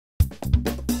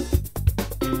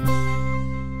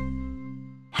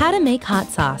How to make hot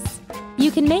sauce. You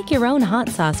can make your own hot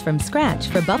sauce from scratch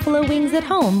for buffalo wings at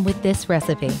home with this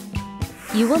recipe.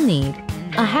 You will need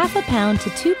a half a pound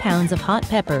to 2 pounds of hot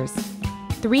peppers,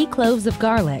 3 cloves of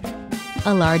garlic,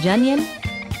 a large onion,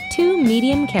 2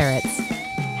 medium carrots,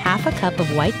 half a cup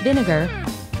of white vinegar,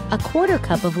 a 1/4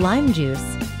 cup of lime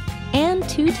juice, and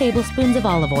 2 tablespoons of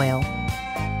olive oil.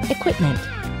 Equipment: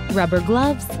 rubber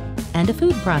gloves and a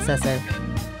food processor.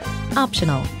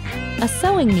 Optional: a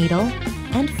sewing needle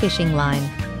and fishing line.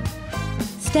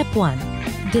 Step 1.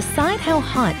 Decide how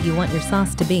hot you want your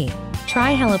sauce to be.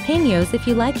 Try jalapenos if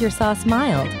you like your sauce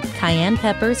mild, cayenne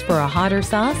peppers for a hotter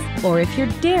sauce, or if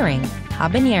you're daring,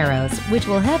 habaneros, which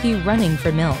will have you running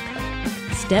for milk.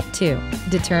 Step 2.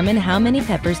 Determine how many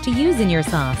peppers to use in your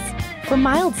sauce. For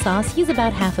mild sauce, use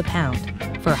about half a pound.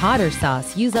 For hotter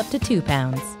sauce, use up to 2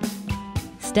 pounds.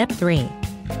 Step 3.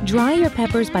 Dry your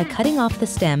peppers by cutting off the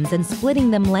stems and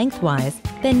splitting them lengthwise,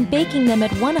 then baking them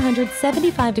at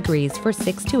 175 degrees for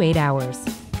 6 to 8 hours.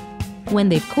 When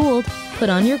they've cooled, put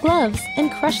on your gloves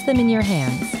and crush them in your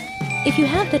hands. If you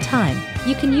have the time,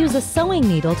 you can use a sewing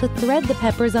needle to thread the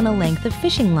peppers on a length of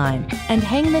fishing line and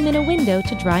hang them in a window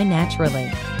to dry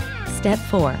naturally. Step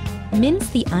 4. Mince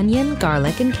the onion,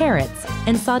 garlic, and carrots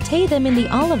and sauté them in the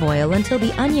olive oil until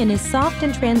the onion is soft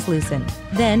and translucent.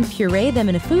 Then puree them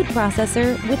in a food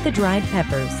processor with the dried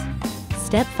peppers.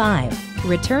 Step 5.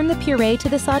 Return the puree to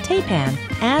the sauté pan,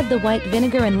 add the white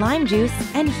vinegar and lime juice,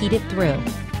 and heat it through.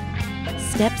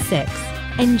 Step 6.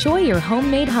 Enjoy your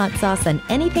homemade hot sauce on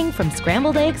anything from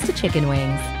scrambled eggs to chicken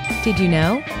wings. Did you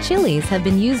know? Chilies have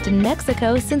been used in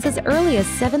Mexico since as early as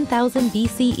 7000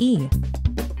 BCE.